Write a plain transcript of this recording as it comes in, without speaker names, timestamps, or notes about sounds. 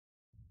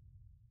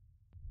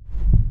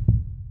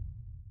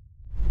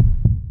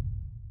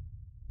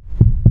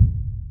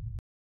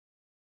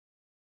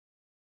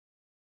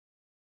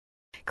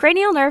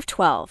Cranial nerve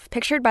 12,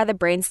 pictured by the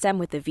brainstem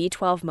with the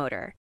V12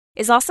 motor,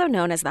 is also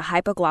known as the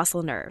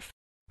hypoglossal nerve,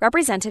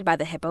 represented by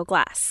the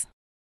hypogloss.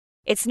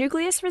 Its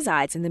nucleus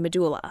resides in the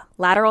medulla,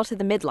 lateral to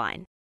the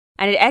midline,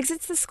 and it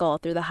exits the skull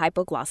through the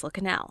hypoglossal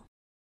canal.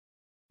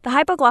 The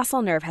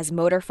hypoglossal nerve has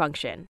motor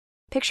function,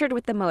 pictured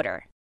with the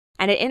motor,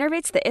 and it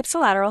innervates the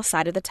ipsilateral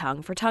side of the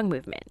tongue for tongue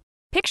movement,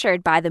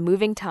 pictured by the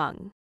moving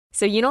tongue,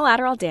 so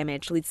unilateral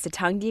damage leads to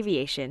tongue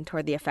deviation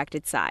toward the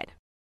affected side.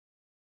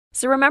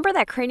 So remember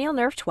that cranial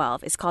nerve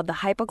 12 is called the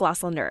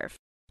hypoglossal nerve,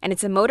 and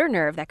it's a motor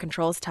nerve that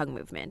controls tongue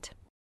movement.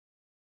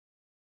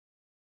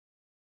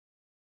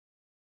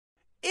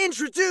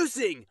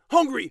 Introducing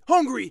Hungry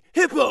Hungry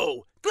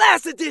Hippo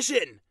Glass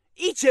Edition!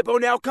 Each hippo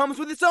now comes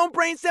with its own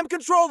brainstem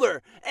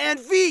controller and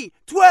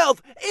V12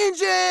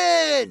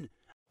 engine!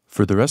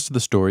 For the rest of the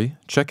story,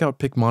 check out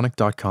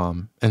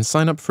Picmonic.com and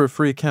sign up for a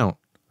free account.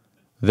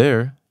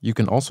 There, you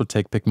can also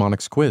take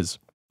Picmonic's quiz.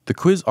 The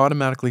quiz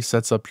automatically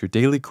sets up your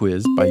daily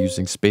quiz by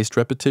using spaced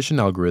repetition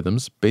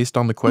algorithms based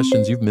on the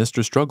questions you've missed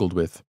or struggled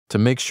with to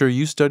make sure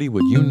you study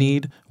what you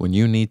need when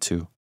you need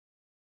to.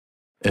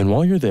 And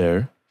while you're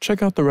there,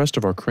 check out the rest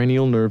of our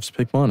cranial nerves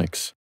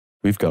Picmonics.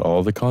 We've got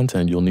all the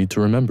content you'll need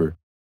to remember.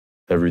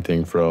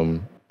 Everything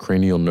from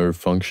cranial nerve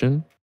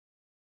function,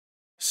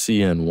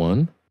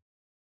 CN1,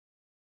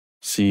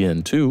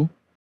 CN2,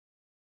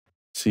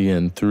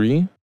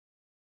 CN3,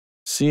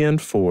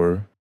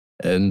 CN4,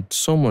 and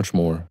so much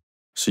more,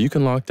 so you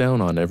can lock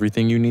down on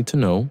everything you need to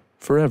know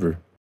forever.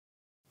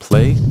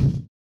 Play,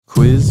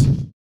 quiz,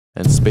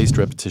 and spaced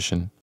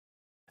repetition.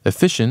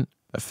 Efficient,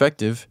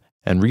 effective,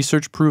 and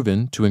research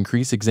proven to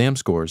increase exam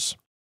scores.